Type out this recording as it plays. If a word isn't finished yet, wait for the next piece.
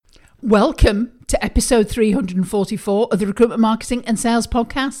Welcome to episode 344 of the Recruitment Marketing and Sales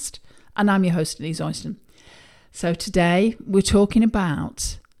Podcast, and I'm your host, Louise Craig. So today we're talking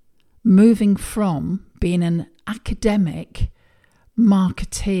about moving from being an academic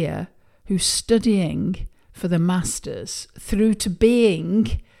marketeer who's studying for the masters through to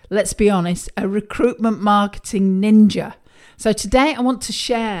being, let's be honest, a recruitment marketing ninja. So today I want to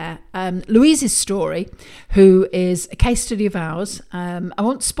share Louise's story, who is a case study of ours. I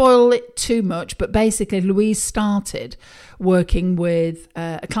won't spoil it too much, but basically Louise started working with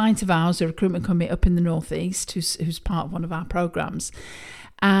a client of ours, a recruitment company up in the Northeast, who's part of one of our programs.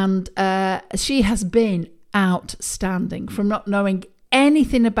 And she has been outstanding, from not knowing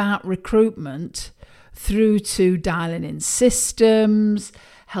anything about recruitment through to dialing in systems,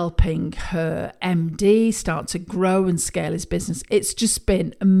 helping her MD start to grow and scale his business. It's just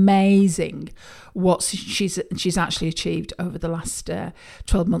been amazing what she's actually achieved over the last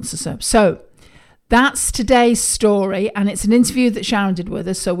 12 months or so. So that's today's story, and it's an interview that Sharon did with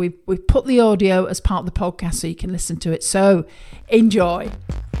us. So we've put the audio as part of the podcast so you can listen to it. So enjoy.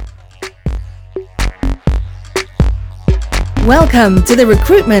 Welcome to the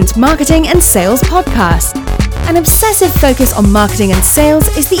Recruitment, Marketing and Sales Podcast. An obsessive focus on marketing and sales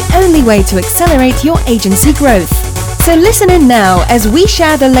is the only way to accelerate your agency growth. So listen in now as we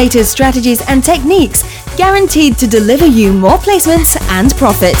share the latest strategies and techniques guaranteed to deliver you more placements and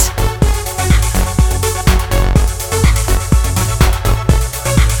profit.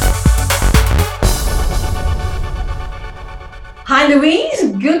 Hi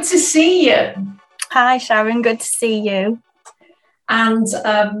Louise, good to see you. Hi Sharon, good to see you. And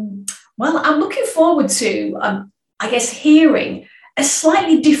well, I'm looking forward to, hearing a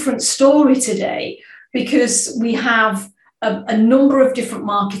slightly different story today, because we have a number of different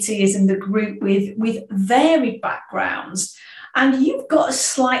marketeers in the group with varied backgrounds. And you've got a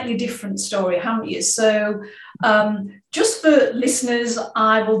slightly different story, haven't you? So just for listeners,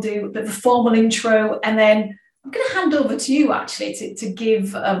 I will do a bit of a formal intro, and then I'm going to hand over to you actually to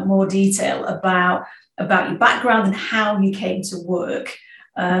give more detail about your background and how you came to work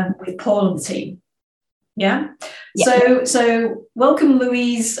with Paul and the team. Yeah. So welcome,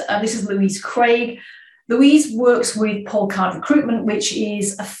 Louise. This is Louise Craig. Louise works with Paul Card Recruitment, which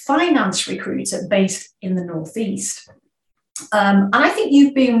is a finance recruiter based in the Northeast. And I think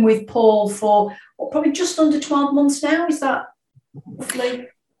you've been with Paul for probably just under 12 months now. Is that roughly?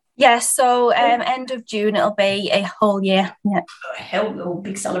 Yes, so end of June it'll be a whole year. Yeah. Hell,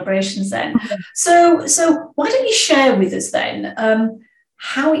 big celebrations then. So why don't you share with us then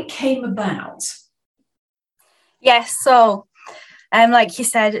how it came about? Yes, so like you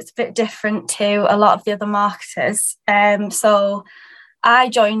said, it's a bit different to a lot of the other marketers. So I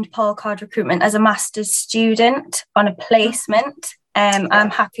joined Paul Card Recruitment as a master's student on a placement. I'm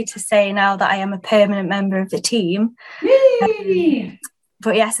happy to say now that I am a permanent member of the team. Yay!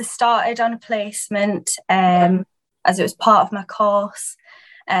 But yes, I started on a placement as it was part of my course.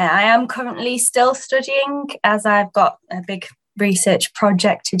 I am currently still studying as I've got a big research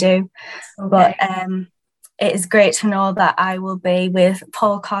project to do. Okay. But it is great to know that I will be with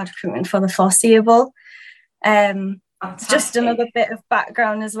Paul Card Recruitment for the foreseeable. Just another bit of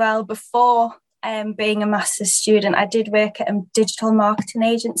background as well. Before being a master's student, I did work at a digital marketing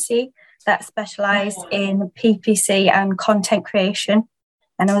agency that specialised in PPC and content creation.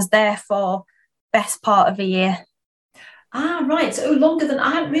 And I was there for best part of a year. Ah, right. So longer than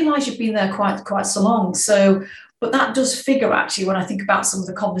I hadn't realised you'd been there quite so long. So, but that does figure actually when I think about some of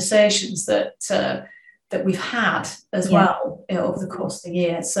the conversations that we've had as well over the course of the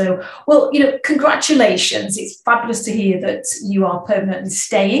year. So, well, congratulations. It's fabulous to hear that you are permanently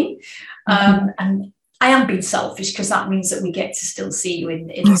staying. And I am being selfish because that means that we get to still see you in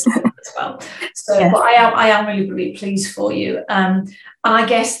as well. So, yes. But I am really, really pleased for you. And I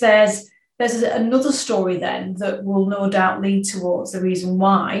guess there's another story then that will no doubt lead towards the reason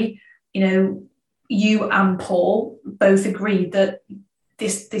why, you and Paul both agreed that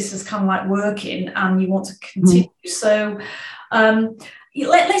this is kind of like working and you want to continue. So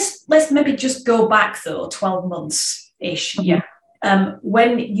let's maybe just go back though 12 months ish. Yeah.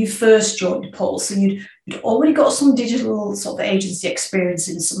 When you first joined Paul, so you'd already got some digital sort of agency experience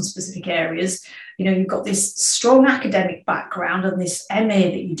in some specific areas. You've got this strong academic background and this MA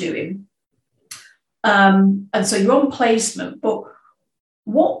that you're doing. And so you're on placement, but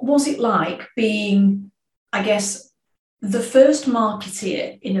what was it like being, I guess, the first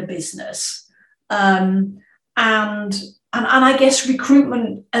marketeer in a business? And I guess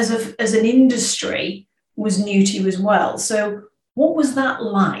recruitment as an industry was new to you as well. So what was that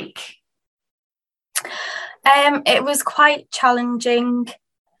like? It was quite challenging.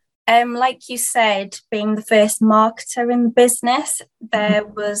 Like you said, being the first marketer in the business, there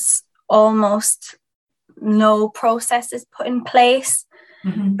was almost no processes put in place.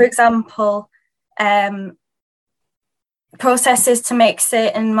 For example, processes to make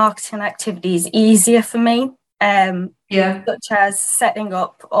certain marketing activities easier for me, such as setting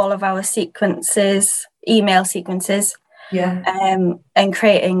up all of our sequences, email sequences, and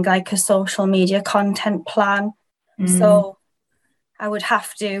creating like a social media content plan. So I would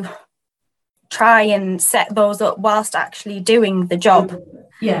have to try and set those up whilst actually doing the job.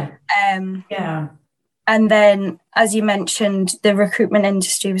 And then, as you mentioned, the recruitment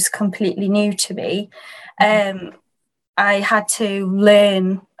industry was completely new to me. I had to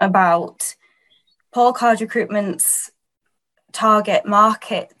learn about Paul Card Recruitment's target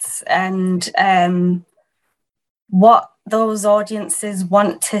markets and what those audiences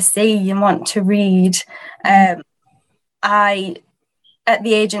want to see and want to read. At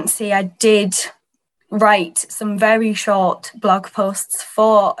the agency, I did write some very short blog posts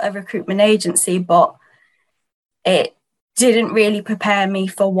for a recruitment agency, but it didn't really prepare me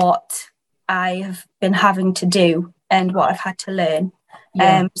for what I have been having to do and what I've had to learn.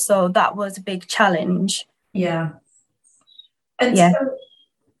 So that was a big challenge. And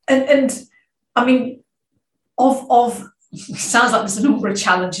I mean, of sounds like there's a number of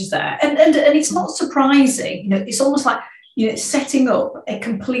challenges there, and it's not surprising. It's almost like setting up a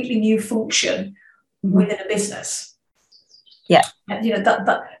completely new function within a business.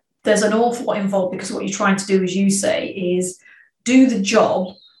 That there's an awful lot involved, because what you're trying to do, as you say, is do the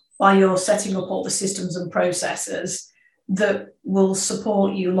job while you're setting up all the systems and processes that will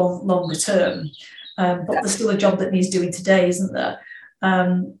support you longer term. But there's still a job that needs doing today, isn't there?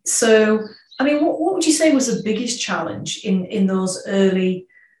 So, I mean, what would you say was the biggest challenge in those early,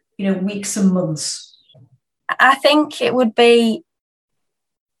 weeks and months? I think it would be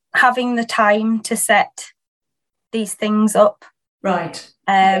having the time to set these things up. Right.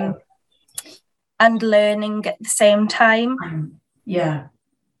 And learning at the same time.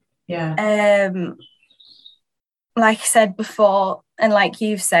 Like I said before, and like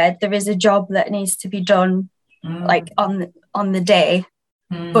you've said, there is a job that needs to be done like on the day,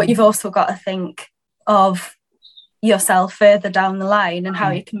 but you've also got to think of yourself further down the line and how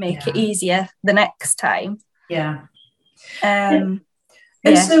you can make it easier the next time.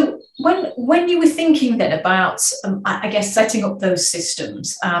 So when you were thinking then about I guess setting up those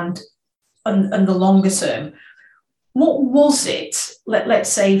systems and the longer term, what was it, let's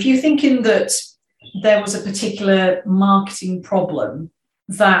say, if you're thinking that there was a particular marketing problem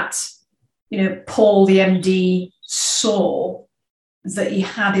that Paul the MD saw that he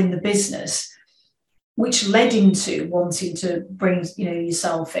had in the business, which led into wanting to bring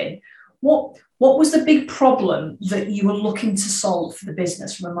yourself in, what was the big problem that you were looking to solve for the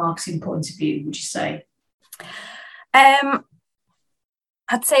business from a marketing point of view, would you say? I'd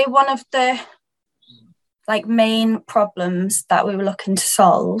say one of the main problems that we were looking to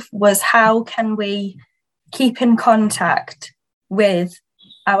solve was how can we keep in contact with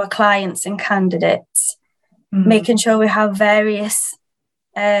our clients and candidates, making sure we have various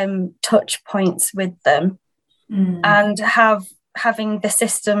touch points with them, and having the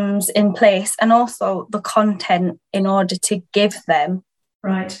systems in place and also the content in order to give them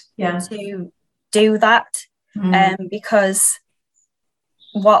to do that. Because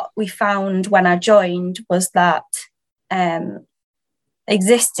what we found when I joined was that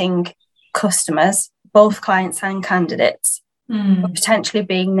existing customers, both clients and candidates, were potentially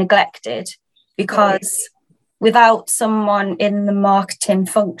being neglected, because without someone in the marketing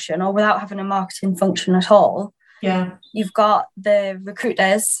function, or without having a marketing function at all, you've got the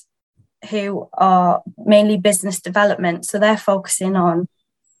recruiters who are mainly business development, so they're focusing on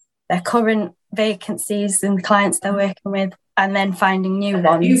their current vacancies and clients they're working with, and then finding new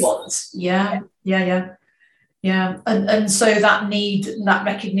ones. And so that need, that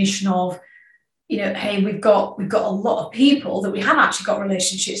recognition of, hey, we've got a lot of people that we have actually got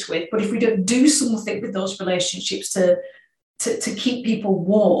relationships with, but if we don't do something with those relationships to keep people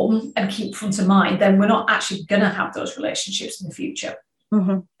warm and keep front of mind, then we're not actually going to have those relationships in the future.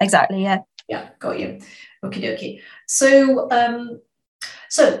 Exactly. Got you. Okay. So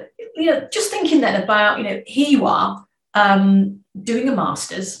just thinking then about, here you are doing a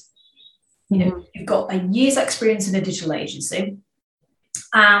master's, you've got a year's experience in a digital agency,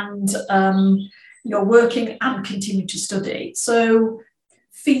 and you're working and continue to study. So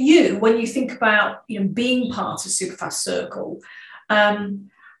for you, when you think about being part of Superfast Circle,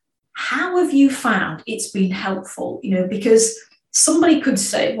 how have you found it's been helpful? Because somebody could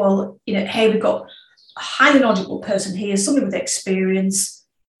say, well, hey, we've got a highly knowledgeable person here, somebody with experience.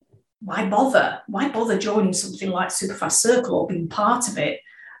 why bother? Why bother joining something like Superfast Circle or being part of it?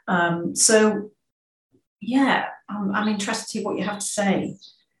 So yeah, I'm interested to hear what you have to say.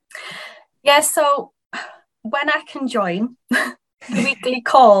 Yeah, so when I can join, the weekly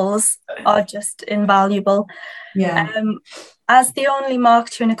calls are just invaluable. Yeah. As the only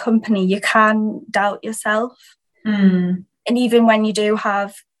marketer in a company, you can doubt yourself. And even when you do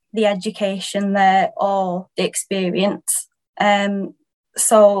have the education there or the experience.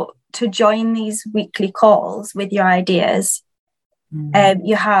 So to join these weekly calls with your ideas,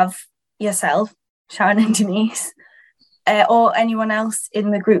 you have yourself, Sharon and Denise, or anyone else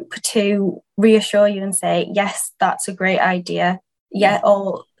in the group to reassure you and say, yes, that's a great idea. Yeah,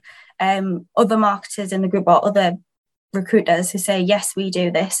 or other marketers in the group or other recruiters who say, yes, we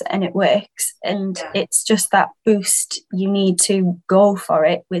do this and it works. And it's just that boost you need to go for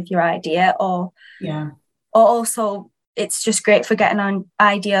it with your idea, or also it's just great for getting on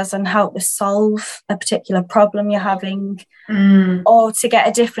ideas on how to solve a particular problem you're having, or to get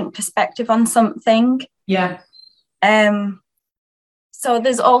a different perspective on something. So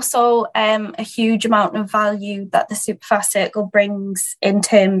there's also a huge amount of value that the Superfast Circle brings in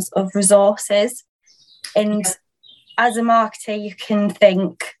terms of resources. And as a marketer, you can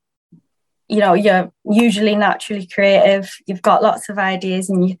think, you're usually naturally creative. You've got lots of ideas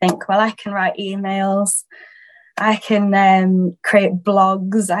and you think, well, I can write emails, I can create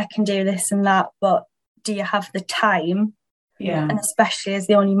blogs, I can do this and that. But do you have the time? And especially as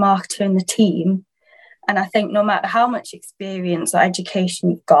the only marketer in the team. And I think no matter how much experience or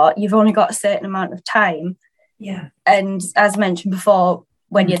education you've only got a certain amount of time. And as mentioned before,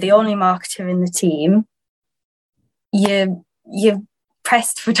 when you're the only marketer in the team, you're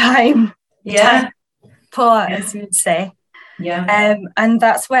pressed for time. Time poor, as you'd say. And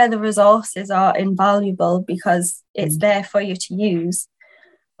that's where the resources are invaluable, because it's there for you to use.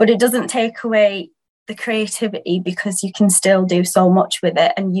 But it doesn't take away the creativity, because you can still do so much with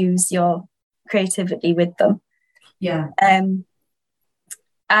it and use your creativity with them.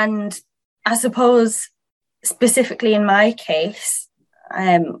 And I suppose specifically in my case,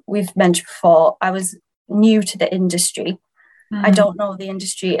 we've mentioned before, I was new to the industry. I don't know the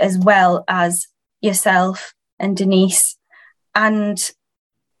industry as well as yourself and Denise and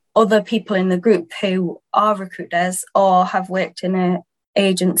other people in the group who are recruiters or have worked in an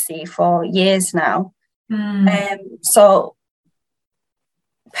agency for years now. So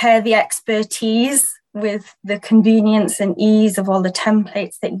pair the expertise with the convenience and ease of all the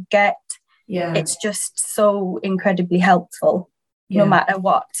templates that you get. It's just so incredibly helpful, no matter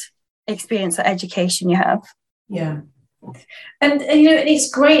what experience or education you have. And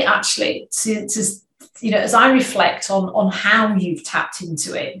it's great actually to as I reflect on how you've tapped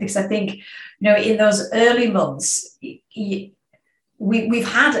into it, because I think in those early months we've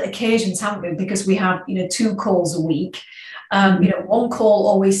had occasions, haven't we, because we have 2 calls a week. One call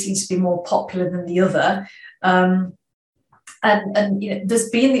always seems to be more popular than the other, and there's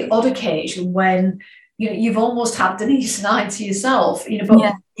been the odd occasion when you've almost had Denise and I to yourself,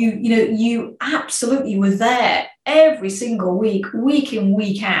 but you absolutely were there every single week in,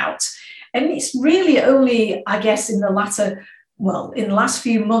 week out. And it's really only, I guess, in the last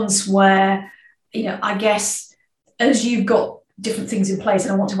few months where, I guess, as you've got different things in place,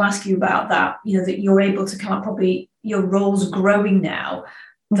 and I want to ask you about that, that you're able to kind of probably, your role's growing now,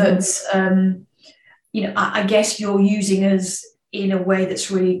 that, I guess you're using us in a way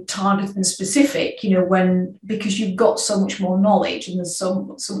that's really targeted and specific, because you've got so much more knowledge and there's so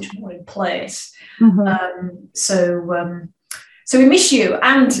much more in place. So we miss you,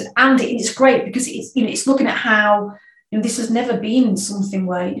 and it's great because it's looking at how this has never been something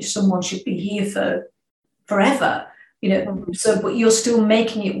where someone should be here for forever, So, but you're still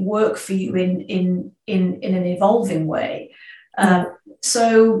making it work for you in an evolving way.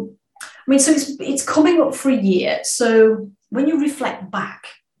 So it's coming up for a year. So when you reflect back,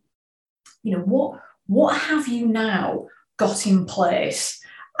 what have you now got in place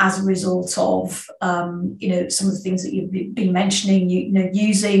as a result of some of the things that you've been mentioning,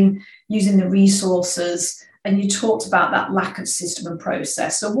 using the resources, and you talked about that lack of system and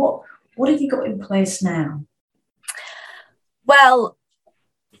process. So what have you got in place now? Well,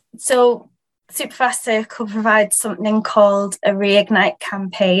 so Superfast Circle provides something called a Reignite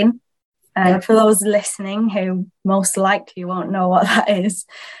campaign. And for those listening who most likely won't know what that is,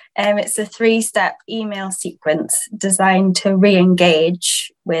 it's a 3-step email sequence designed to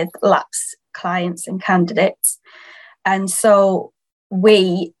re-engage with lapsed clients and candidates. And so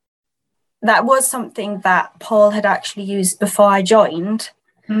that was something that Paul had actually used before I joined,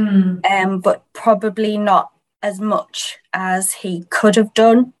 but probably not as much as he could have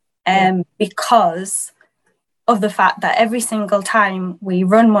done. because of the fact that every single time we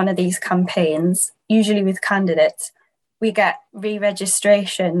run one of these campaigns, usually with candidates, we get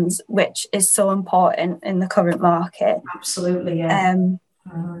re-registrations, which is so important in the current market. Absolutely, yeah.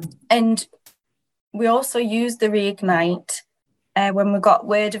 And we also used the Reignite when we got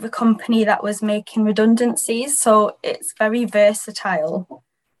word of a company that was making redundancies. So it's very versatile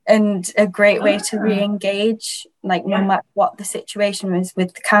and a great way to re-engage, like no matter what the situation was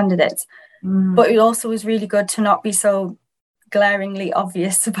with the candidates. But it also was really good to not be so glaringly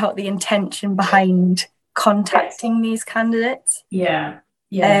obvious about the intention behind contacting these candidates.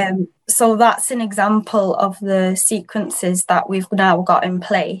 So that's an example of the sequences that we've now got in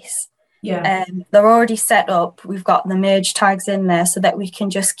place. They're already set up. We've got the merge tags in there so that we can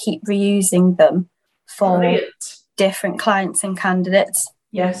just keep reusing them for different clients and candidates.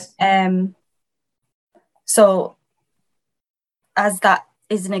 So as that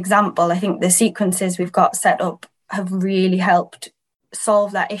is an example, I think the sequences we've got set up have really helped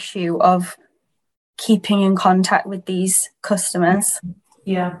solve that issue of keeping in contact with these customers.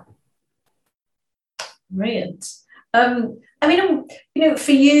 Brilliant. I mean,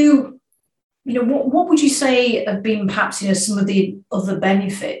 for you, what would you say have been perhaps, some of the other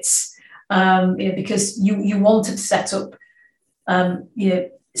benefits, because you wanted to set up,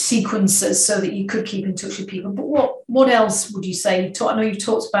 sequences so that you could keep in touch with people. But what else would you say? I know you've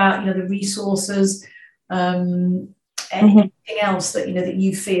talked about, the resources, anything else that, that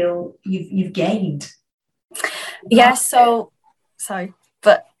you feel you've gained?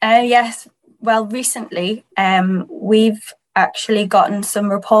 Well, recently, we've actually gotten some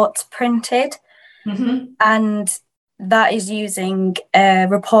reports printed, and that is using a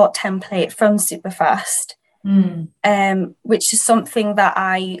report template from Superfast, which is something that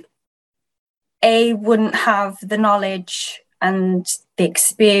I wouldn't have the knowledge and the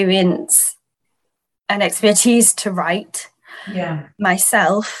experience and expertise to write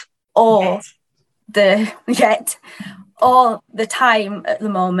myself, or the time at the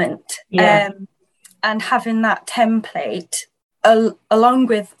moment. And having that template along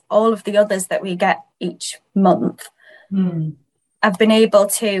with all of the others that we get each month, I've been able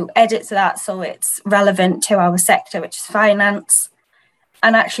to edit that so it's relevant to our sector, which is finance,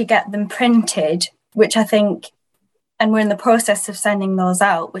 and actually get them printed, which I think, and we're in the process of sending those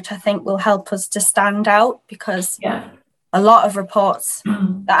out, which I think will help us to stand out, because a lot of reports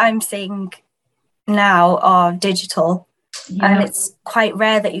that I'm seeing now are digital, and it's quite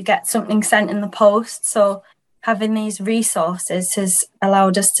rare that you get something sent in the post. So having these resources has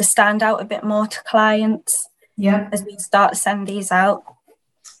allowed us to stand out a bit more to clients as we start to send these out.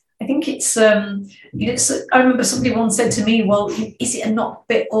 I think it's, I remember somebody once said to me, well, is it a not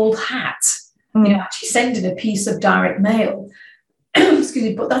bit old hat, actually sending a piece of direct mail? Excuse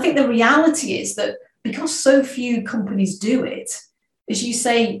me, but I think the reality is that because so few companies do it, as you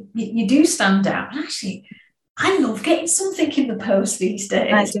say, you do stand out. And actually, I love getting something in the post these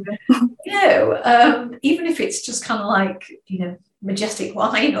days. I do. Even if it's just kind of like, Majestic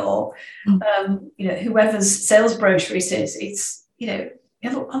Wine or, whoever's sales brochure it is, it's, I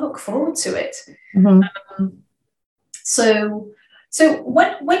look forward to it. So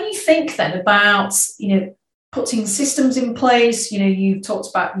when you think then about, putting systems in place, you've talked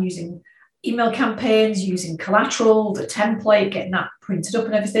about using email campaigns, using collateral, the template, getting that printed up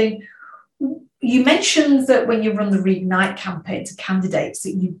and everything. You mentioned that when you run the Reignite campaign to candidates,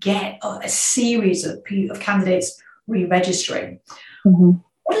 that you get a series of candidates re-registering.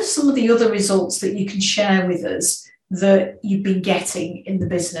 What are some of the other results that you can share with us that you've been getting in the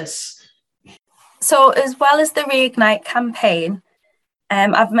business? So as well as the Reignite campaign,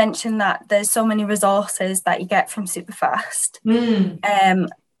 I've mentioned that there's so many resources that you get from Superfast.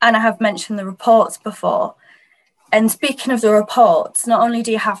 And I have mentioned the reports before. And speaking of the reports, not only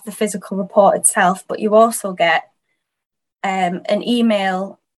do you have the physical report itself, but you also get an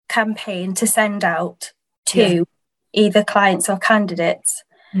email campaign to send out to either clients or candidates.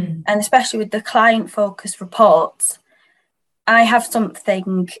 And especially with the client-focused reports, I have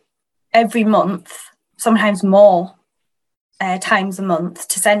something every month, sometimes more times a month,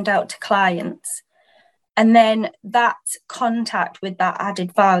 to send out to clients. And then that contact with that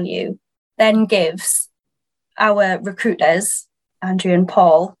added value then gives our recruiters, Andrew and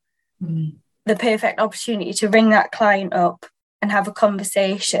Paul, the perfect opportunity to ring that client up and have a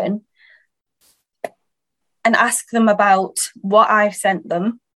conversation and ask them about what I've sent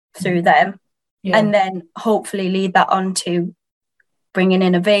them through them, and then hopefully lead that on to bringing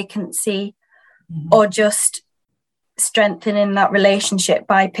in a vacancy or just strengthening that relationship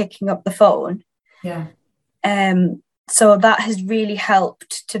by picking up the phone. So that has really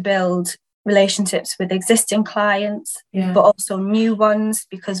helped to build relationships with existing clients, but also new ones,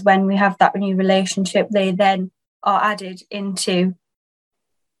 because when we have that new relationship, they then are added into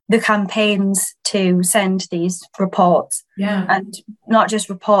the campaigns to send these reports, and not just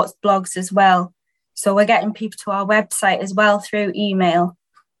reports, blogs as well. So we're getting people to our website as well through email,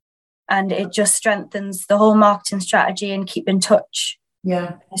 and it just strengthens the whole marketing strategy and keep in touch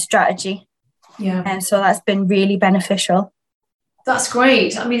strategy. And so that's been really beneficial. That's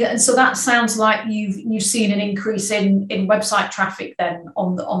great. I mean, and so that sounds like you've seen an increase in website traffic then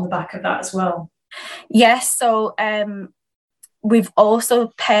on the back of that as well. Yes. So we've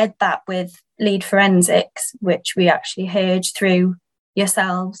also paired that with lead forensics, which we actually heard through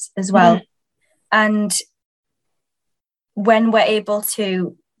yourselves as well. And when we're able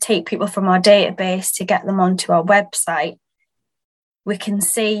to take people from our database to get them onto our website, we can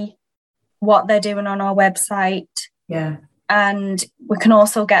see what they're doing on our website. And we can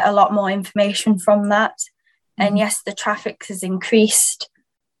also get a lot more information from that. And yes, the traffic has increased.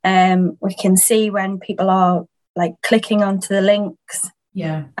 We can see when people are like clicking onto the links.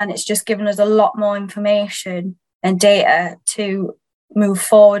 And it's just given us a lot more information and data to move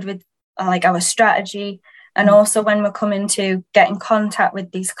forward with like our strategy. And also when we're coming to get in contact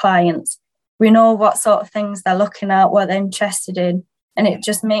with these clients, we know what sort of things they're looking at, what they're interested in. And it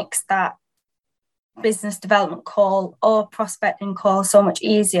just makes that business development call or prospecting call so much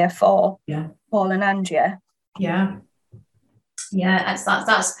easier for Paul and Andrea. That's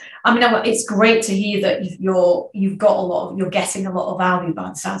I mean, it's great to hear that you're getting a lot of value by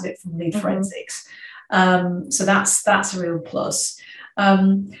the sounds of it from lead forensics. So that's a real plus.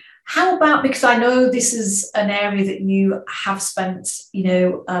 How about, because I know this is an area that you have spent,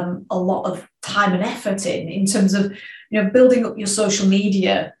 a lot of time and effort in terms of, building up your social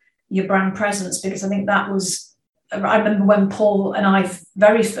media, your brand presence, because I think I remember when Paul and I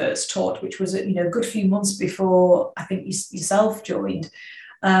very first talked, which was a good few months before I think yourself joined,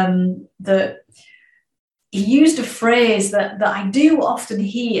 that he used a phrase that I do often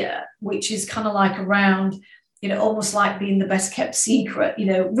hear, which is kind of like around, almost like being the best kept secret,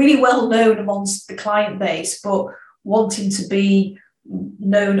 really well known amongst the client base, but wanting to be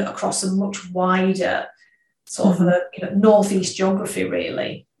known across a much wider sort of northeast geography,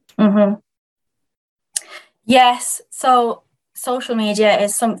 really. Yes, so social media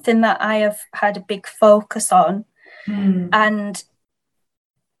is something that I have had a big focus on. And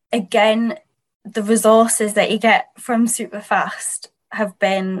again, the resources that you get from Superfast have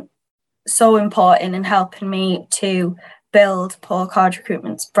been so important in helping me to build Paul Card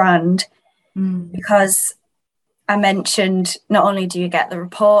Recruitment's brand, because I mentioned not only do you get the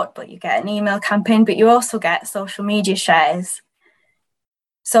report, but you get an email campaign, but you also get social media shares.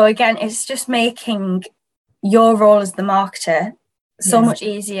 So again, it's just making your role as the marketer so much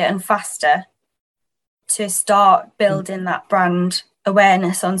easier and faster to start building that brand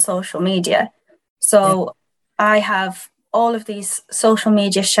awareness on social media. So I have all of these social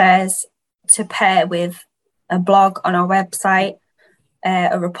media shares to pair with a blog on our website,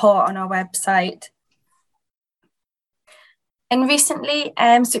 a report on our website. And recently,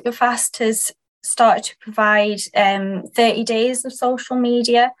 Superfast has started to provide 30 days of social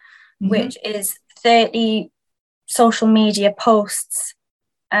media, which is 30 social media posts.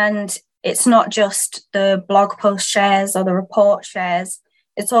 And it's not just the blog post shares or the report shares,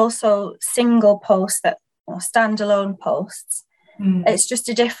 it's also single posts or standalone posts. It's just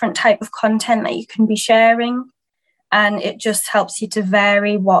a different type of content that you can be sharing, and it just helps you to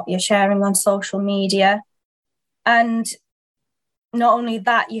vary what you're sharing on social media. And not only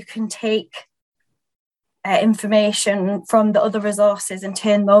that, you can take information from the other resources and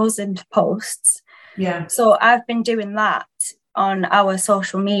turn those into posts. So I've been doing that on our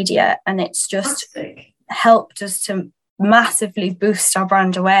social media, and it's just helped us to massively boost our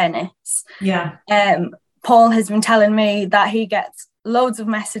brand awareness. Paul has been telling me that he gets loads of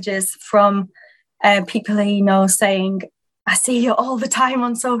messages from people he knows saying, I see you all the time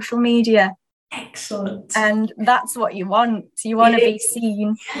on social media. Excellent. And that's what you want. You want to be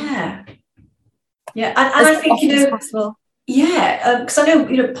seen. And I think, possible. because I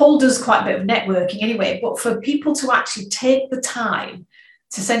know, Paul does quite a bit of networking anyway, but for people to actually take the time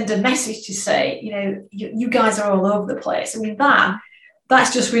to send a message to say, you guys are all over the place. I mean,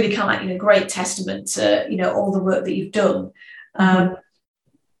 that's just really kind of like, great testament to, all the work that you've done.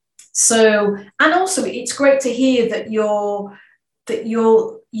 So, and also it's great to hear that you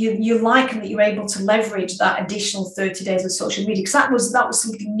like and that you're able to leverage that additional 30 days of social media, because that was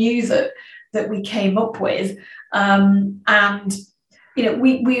something new that we came up with. And,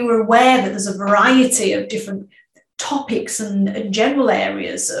 we were aware that there's a variety of different topics and general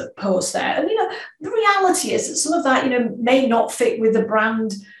areas of post there. And, the reality is that some of that, may not fit with the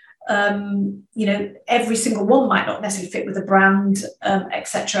brand. Every single one might not necessarily fit with the brand,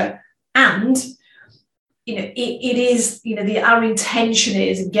 etc. And, it is, our intention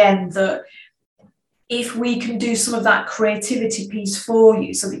is, again, that if we can do some of that creativity piece for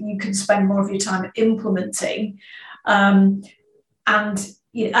you so that you can spend more of your time implementing, and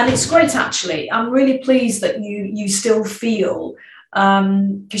it's great, actually. I'm really pleased that you still feel,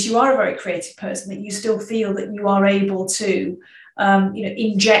 because you are a very creative person, that you still feel that you are able to,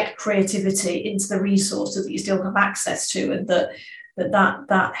 inject creativity into the resources that you still have access to, and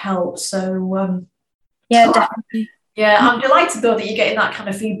that helps. So, definitely. Yeah, I'm delighted though that you're getting that kind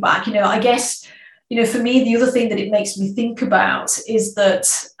of feedback. I guess, for me, the other thing that it makes me think about is that,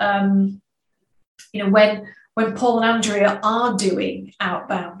 when Paul and Andrea are doing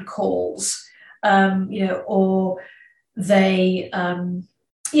outbound calls, or they,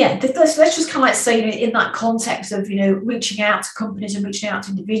 let's just kind of like say, in that context of, reaching out to companies and reaching out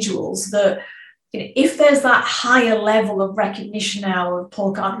to individuals, that, if there's that higher level of recognition now of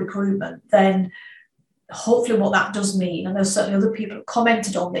Paul Card Recruitment, then hopefully what that does mean, and there's certainly other people who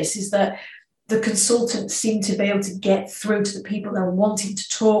commented on this, is that the consultants seem to be able to get through to the people they're wanting to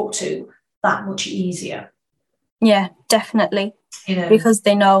talk to that much easier. Yeah, definitely. Because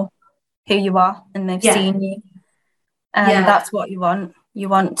they know who you are and they've seen you. And that's what you want. You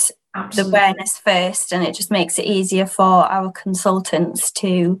want Absolutely. The awareness first, and it just makes it easier for our consultants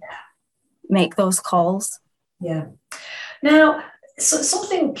to make those calls. Yeah. Now,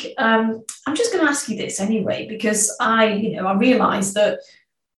 something, I'm just going to ask you this anyway, because I realise that,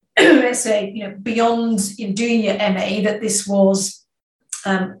 let's say, beyond doing your MA, that this was,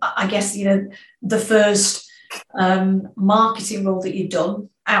 I guess, the first marketing role that you've done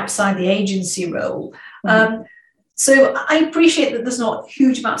outside the agency role. So I appreciate that there's not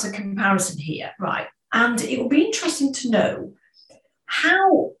huge amounts of comparison here, right? And it will be interesting to know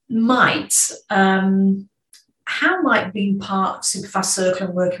how might being part of Superfast Circle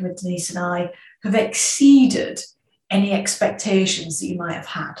and working with Denise and I have exceeded any expectations that you might have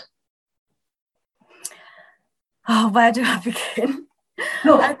had? Oh, where do I begin?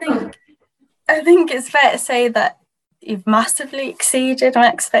 No. I think it's fair to say that you've massively exceeded my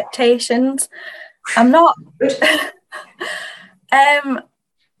expectations. I'm not.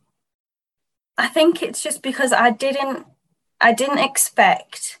 I think it's just because I didn't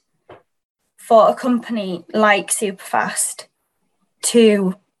expect for a company like Superfast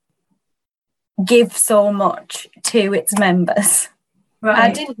to give so much to its members. Right.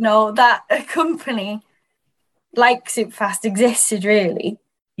 I didn't know that a company like Superfast existed, really.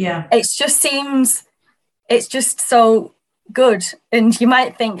 Yeah. It's just so good, and you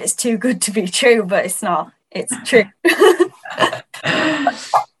might think it's too good to be true, but it's not. It's true.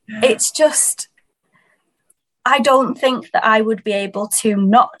 It's just, I don't think that I would be able to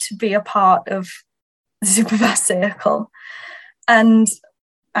not be a part of the Superfast Circle, and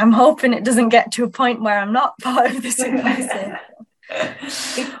I'm hoping it doesn't get to a point where I'm not part of the Superfast Circle,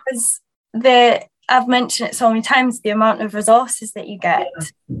 because I've mentioned it so many times, the amount of resources that you get,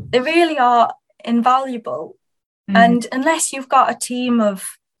 they really are invaluable. And unless you've got a team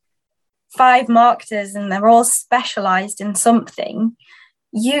of 5 marketers and they're all specialised in something,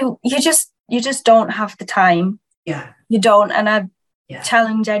 you just don't have the time. Yeah. You don't, and I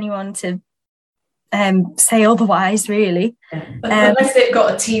challenge anyone to say otherwise, really. Yeah. Unless they've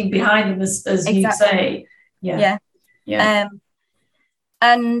got a team behind them, as exactly. You say. Yeah.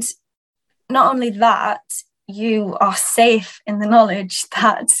 And not only that, you are safe in the knowledge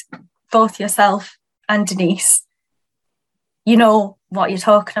that both yourself and Denise, you know what you're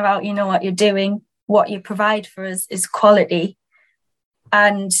talking about, you know what you're doing, what you provide for us is quality.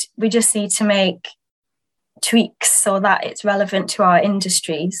 And we just need to make tweaks so that it's relevant to our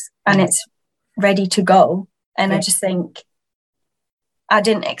industries and it's ready to go. And I just think I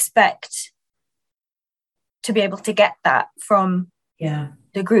didn't expect to be able to get that from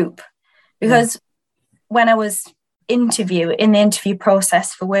the group. Because when I was in the interview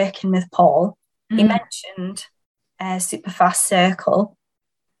process for working with Paul, he mentioned Superfast Circle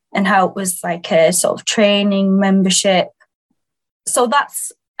and how it was like a sort of training membership. So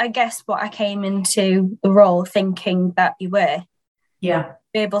that's, I guess, what I came into the role thinking that you were. Yeah.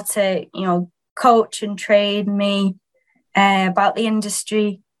 Be able to, coach and train me about the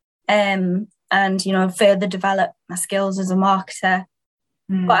industry and, further develop my skills as a marketer.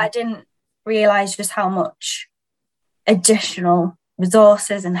 But I didn't realise just how much additional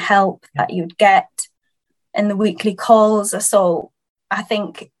resources and help that you'd get, and the weekly calls. So I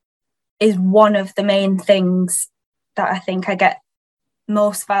think is one of the main things that I think I get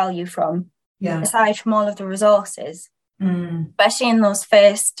most value from, aside from all of the resources, especially in those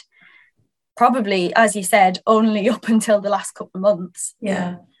first, probably, as you said, only up until the last couple of months.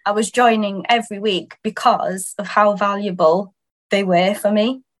 I was joining every week because of how valuable they were for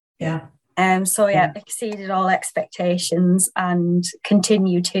me. Exceeded all expectations and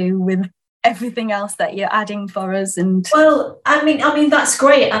continue to with everything else that you're adding for us. And I mean that's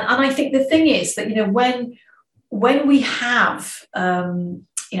great, and I think the thing is that, you know, when we have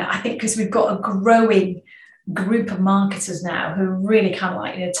I think because we've got a growing group of marketers now who are really kind of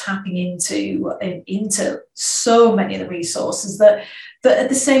like, you know, tapping into so many of the resources that at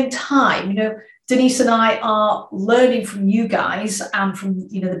the same time, you know, Denise and I are learning from you guys and from,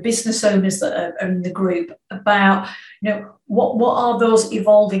 you know, the business owners that are in the group about, you know, what are those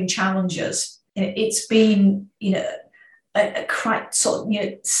evolving challenges. It's been, you know, a sort of, you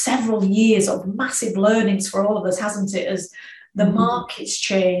know, several years of massive learnings for all of us, hasn't it? As the market's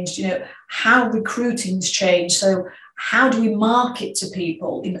changed, you know, how recruiting's changed. So how do we market to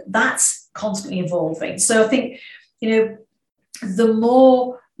people? You know, that's constantly evolving. So I think, you know, the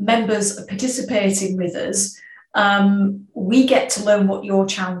more members are participating with us, we get to learn what your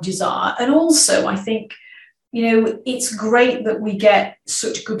challenges are. And also, I think, you know, it's great that we get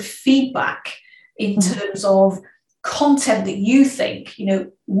such good feedback in terms of content that you think, you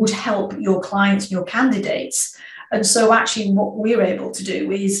know, would help your clients and your candidates. And so actually what we're able to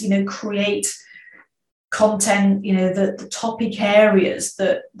do is, you know, create content, you know, the topic areas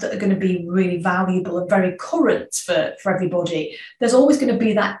that are going to be really valuable and very current for everybody. There's always going to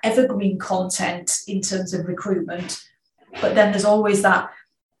be that evergreen content in terms of recruitment, but then there's always that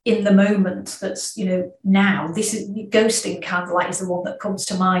in the moment that's, you know, now this is ghosting kind of like is the one that comes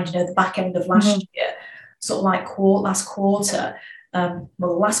to mind, you know, the back end of last year, sort of like last quarter, the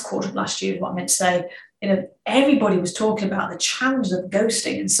last quarter of last year is what I meant to say. You know, everybody was talking about the challenges of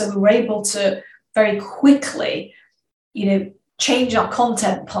ghosting, and so we were able to very quickly, you know, change our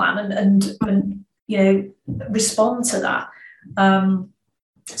content plan and you know, respond to that.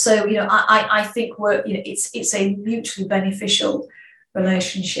 So, you know, I think we're, you know, it's a mutually beneficial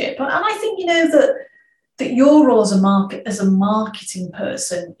relationship, and I think, you know, that your role as a marketing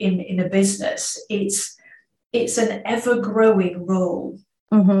person in a business, it's an ever-growing role.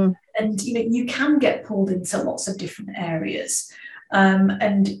 And, you know, you can get pulled into lots of different areas.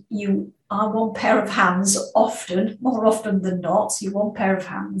 And you are one pair of hands often, more often than not, you're one pair of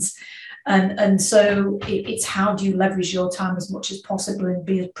hands. And so it's how do you leverage your time as much as possible and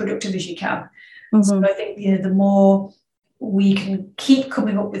be as productive as you can. So I think, you know, the more we can keep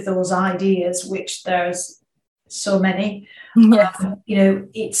coming up with those ideas, which there's so many, you know,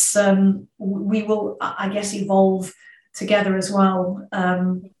 it's we will, I guess, evolve together as well.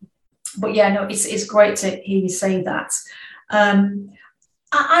 But yeah, no, it's great to hear you say that.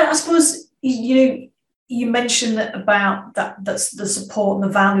 I suppose, you know, you mentioned about that's the support and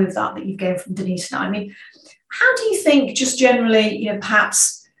the value of that you've gained from Denise and I mean, how do you think, just generally, you know,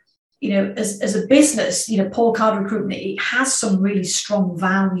 perhaps, you know, as a business, you know, Paul Card Recruitment, it has some really strong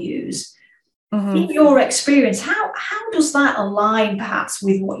values. In your experience, how does that align perhaps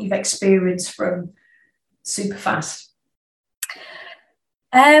with what you've experienced from Superfast?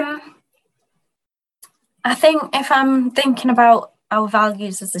 I think if I'm thinking about our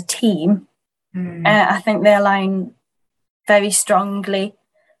values as a team, I think they align very strongly.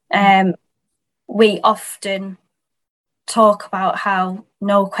 We often talk about how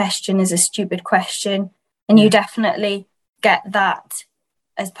no question is a stupid question, and you definitely get that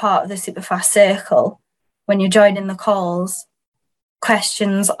as part of the Superfast circle. When you're joining the calls,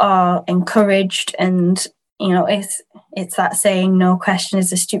 questions are encouraged, and, you know, it's that saying, no question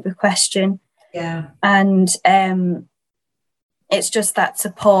is a stupid question. And it's just that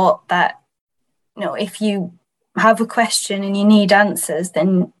support that, you know, if you have a question and you need answers,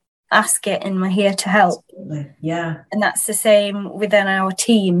 then ask it and we're here to help. And that's the same within our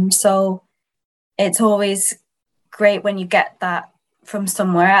team. So it's always great when you get that from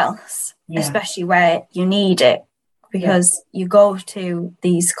somewhere else, especially where you need it, because you go to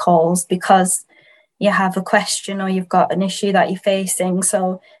these calls because you have a question or you've got an issue that you're facing.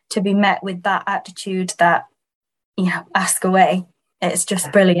 So to be met with that attitude that, you know, ask away, it's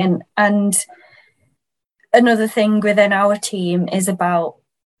just brilliant. And another thing within our team is about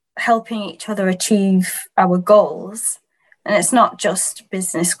helping each other achieve our goals. And it's not just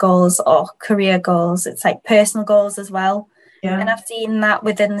business goals or career goals, it's like personal goals as well. And I've seen that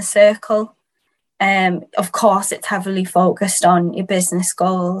within the circle. Of course, it's heavily focused on your business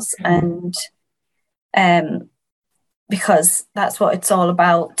goals, and because that's what it's all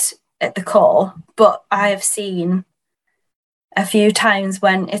about at the core. But I have seen a few times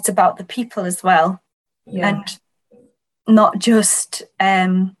when it's about the people as well, Yeah. and not just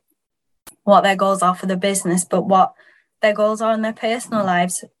what their goals are for the business, but what their goals are in their personal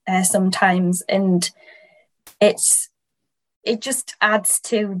lives sometimes. And it just adds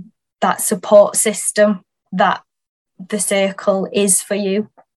to that support system that the circle is for you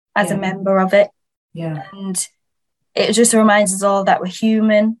as a member of it. Yeah. And it just reminds us all that we're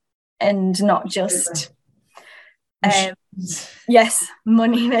human and not just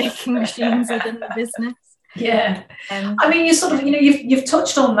money making machines within the business. Yeah. I mean, you sort of, you've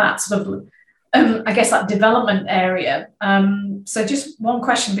touched on that sort of I guess that development area. So just one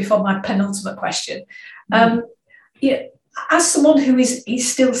question before my penultimate question. As someone who is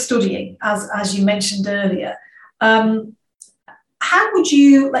still studying, as you mentioned earlier, how would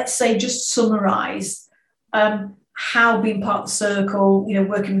you, let's say, just summarise how being part of the circle,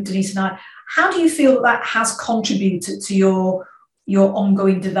 working with Denise and I, how do you feel that has contributed to your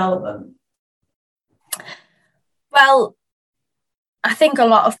ongoing development? Well, I think a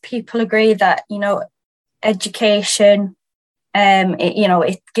lot of people agree that, education,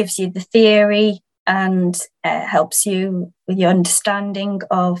 it gives you the theory and helps you with your understanding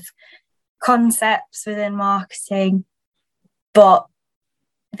of concepts within marketing. But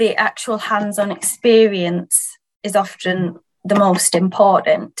the actual hands-on experience is often the most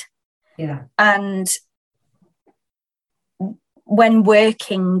important. Yeah. And when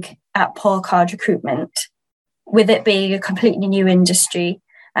working at Paul Card Recruitment, with it being a completely new industry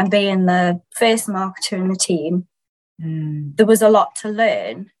and being the first marketer in the team, there was a lot to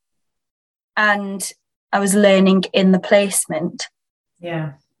learn. And I was learning in the placement.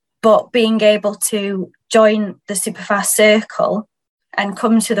 Yeah. But being able to join the Superfast circle and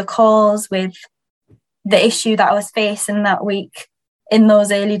come to the calls with the issue that I was facing that week, in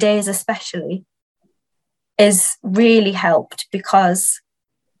those early days especially, is really helped, because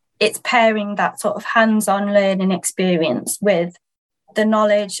it's pairing that sort of hands-on learning experience with the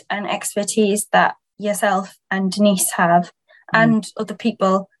knowledge and expertise that yourself and Denise have and other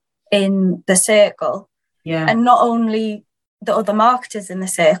people in the circle. Yeah. And not only the other marketers in the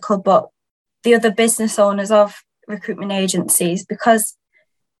circle, but the other business owners of recruitment agencies, because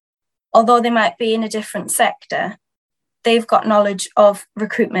although they might be in a different sector, they've got knowledge of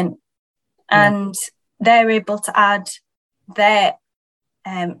recruitment and they're able to add their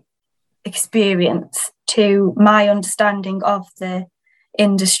experience to my understanding of the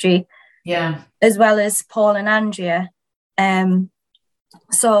industry, as well as Paul and Andrea.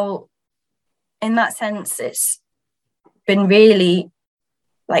 So in that sense, it's been really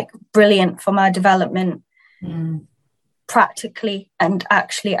brilliant for my development, practically and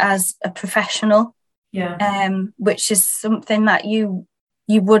actually as a professional, which is something that you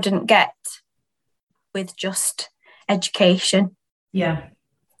wouldn't get with just education. And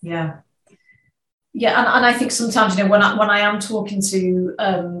I think sometimes, when I am talking to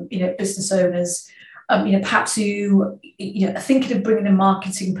business owners, perhaps who are thinking of bringing a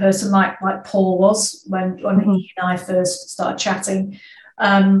marketing person like Paul was when he and I first started chatting,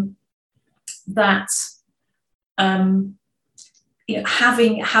 that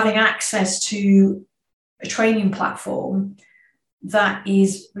having access to a training platform that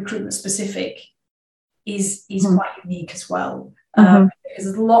is recruitment specific is quite unique as well, because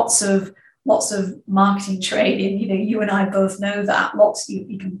there's lots of marketing training. You and I both know that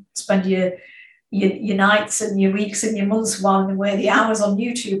you can spend your nights and your weeks and your months while away the hours on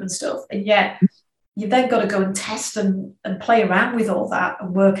YouTube and stuff, and yet you've then got to go and test and play around with all that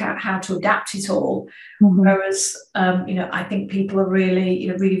and work out how to adapt it all. Whereas I think people are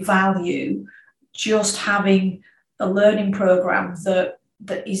really value just having a learning program that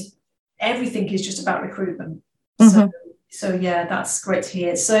is everything is just about recruitment. So yeah, that's great to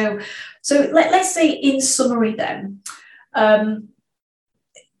hear. So let's say in summary then,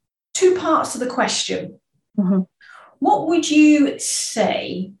 two parts to the question. What would you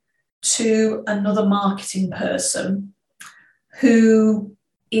say to another marketing person who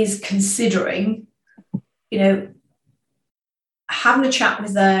is considering, having a chat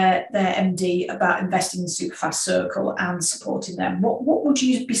with their MD about investing in Superfast Circle and supporting them? What would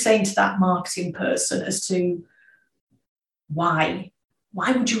you be saying to that marketing person as to why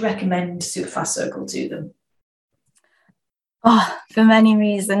would you recommend Superfast Circle to them? For many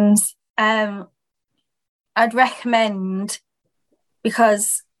reasons. I'd recommend,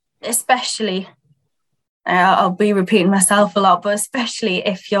 because especially, I'll be repeating myself a lot, but especially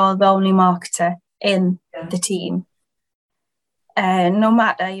if you're the only marketer in the team, no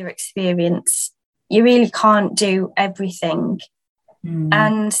matter your experience, you really can't do everything.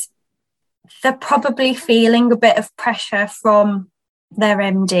 And they're probably feeling a bit of pressure from their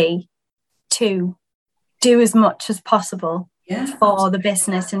MD to do as much as possible for the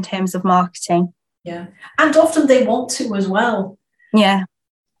business in terms of marketing. Yeah. And often they want to as well. Yeah.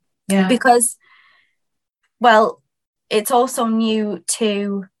 Yeah. Because, well, it's also new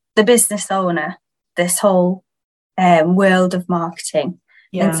to the business owner, this whole world of marketing.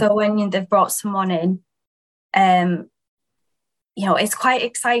 Yeah. And so when they've brought someone in, it's quite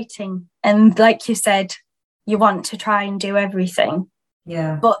exciting. And like you said, you want to try and do everything.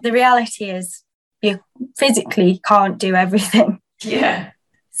 Yeah. But the reality is you physically can't do everything. Yeah.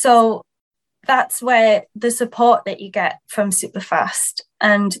 So that's where the support that you get from Superfast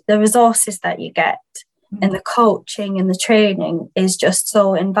and the resources that you get and the coaching and the training is just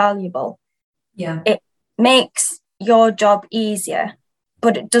so invaluable. Yeah. It makes your job easier,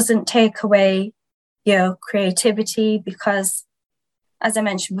 but it doesn't take away your creativity because, as I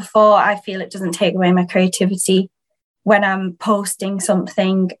mentioned before, I feel it doesn't take away my creativity. When I'm posting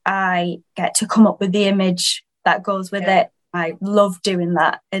something, I get to come up with the image that goes with it. I love doing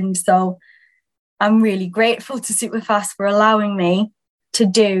that. And so I'm really grateful to Superfast for allowing me to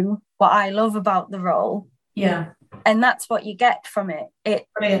do what I love about the role. Yeah. And that's what you get from it.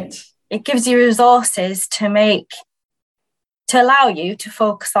 Brilliant. It gives you resources to allow you to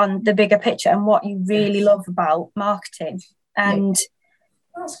focus on the bigger picture and what you really love about marketing. And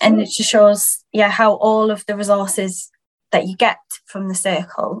it just shows, how all of the resources that you get from the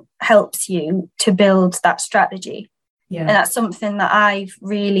circle helps you to build that strategy. Yeah. And that's something that I've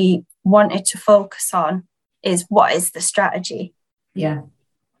really wanted to focus on is what is the strategy? Yeah.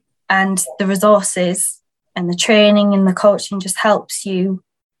 And the resources and the training and the coaching just helps you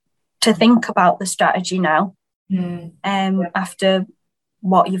to think about the strategy now. After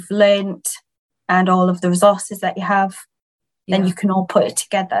what you've learned and all of the resources that you have, then you can all put it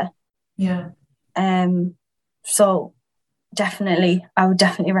together. Yeah. So I would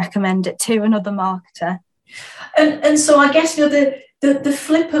definitely recommend it to another marketer. And so I guess the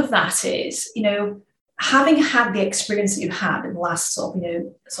flip of that is, having had the experience that you've had in the last sort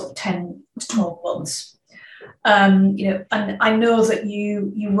of 10 to 12 months, and I know that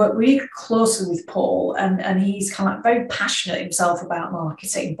you work really closely with Paul and he's kind of like very passionate himself about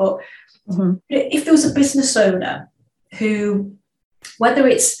marketing. But if there was a business owner who, whether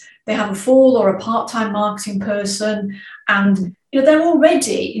it's they have a full or a part-time marketing person and they're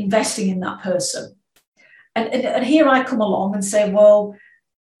already investing in that person, and here I come along and say, well,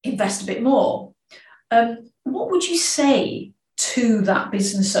 invest a bit more. What would you say to that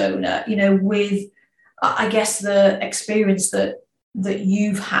business owner, with I guess the experience that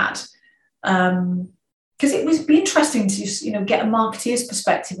you've had, because it would be interesting to get a marketeer's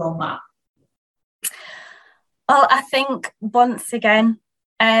perspective on that. Well, I think once again,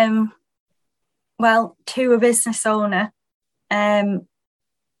 to a business owner, the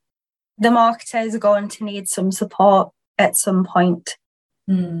marketers are going to need some support at some point.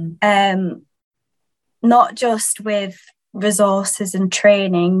 Not just with resources and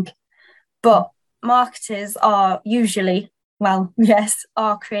training, but marketers are usually,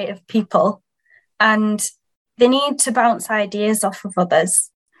 are creative people and they need to bounce ideas off of others.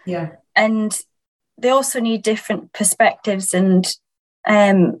 Yeah. And they also need different perspectives and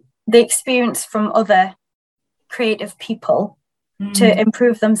the experience from other creative people to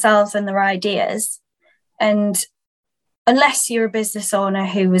improve themselves and their ideas. And unless you're a business owner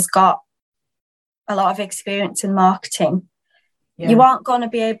who has got a lot of experience in marketing, you aren't going to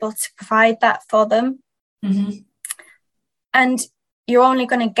be able to provide that for them. And you're only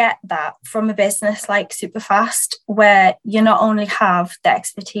going to get that from a business like Superfast, where you not only have the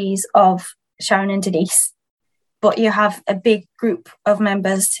expertise of Sharon and Denise, but you have a big group of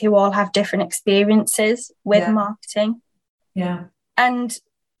members who all have different experiences with marketing. Yeah. And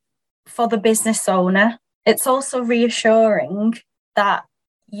for the business owner, it's also reassuring that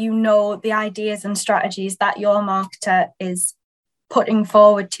the ideas and strategies that your marketer is putting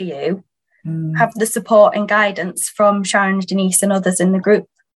forward to you have the support and guidance from Sharon, Denise and others in the group.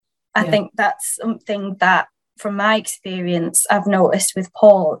 I think that's something that, from my experience, I've noticed with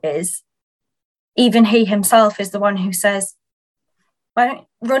Paul is even he himself is the one who says, why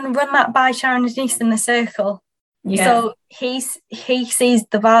don't run that by Sharon and Denise in the circle. Yeah. So he sees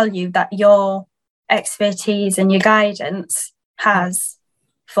the value that your expertise and your guidance has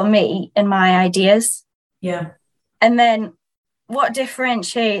for me and my ideas. Yeah. And then what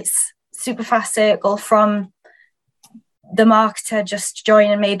differentiates Superfast Circle from the marketer just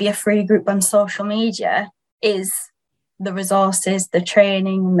joining maybe a free group on social media is the resources, the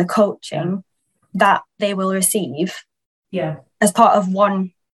training and the coaching that they will receive as part of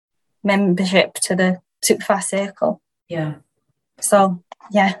one membership to the Superfast Circle. Yeah. So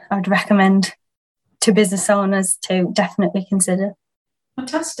yeah, I would recommend to business owners to definitely consider.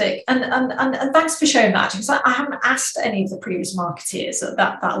 Fantastic. And thanks for sharing that, because I haven't asked any of the previous marketeers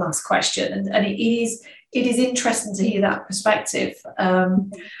that last question, and it is interesting to hear that perspective.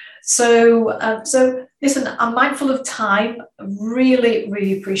 So listen, I'm mindful of time.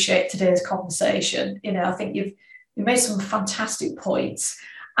 Really appreciate today's conversation. I think you've made some fantastic points,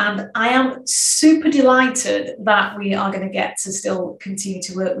 and I am super delighted that we are going to get to still continue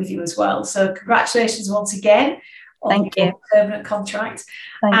to work with you as well. So congratulations once again on your permanent contract.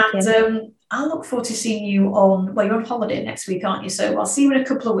 Thank you. I look forward to seeing you you're on holiday next week, aren't you? So I'll see you in a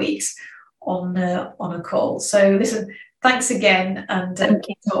couple of weeks on a call. So listen, thanks again, and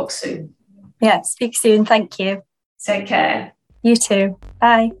talk soon. Yeah, speak soon. Thank you. Take care. You too.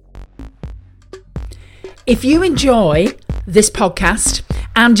 Bye. If you enjoy this podcast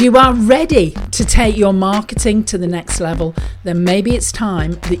and you are ready to take your marketing to the next level, then maybe it's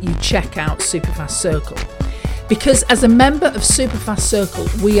time that you check out Superfast Circle. Because as a member of Superfast Circle,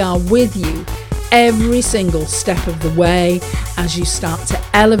 we are with you every single step of the way as you start to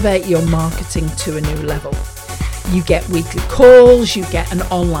elevate your marketing to a new level. You get weekly calls, you get an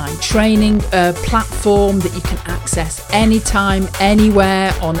online training platform that you can access anytime,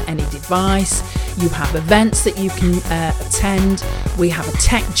 anywhere, on any device. You have events that you can attend. We have a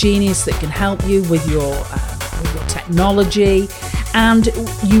tech genius that can help you with your technology. And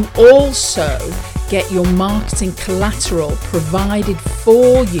you also get your marketing collateral provided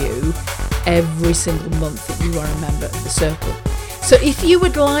for you every single month that you are a member of the circle. So if you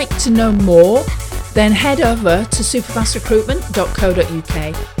would like to know more, then head over to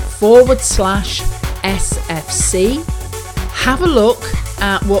superfastrecruitment.co.uk/SFC. Have a look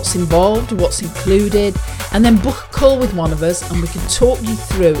at what's involved, what's included, and then book a call with one of us and we can talk you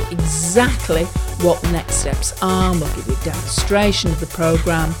through exactly what the next steps are. We'll give you a demonstration of the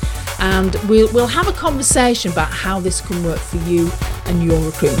programme, and we'll have a conversation about how this can work for you and your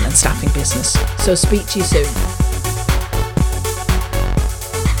recruitment and staffing business. So speak to you soon.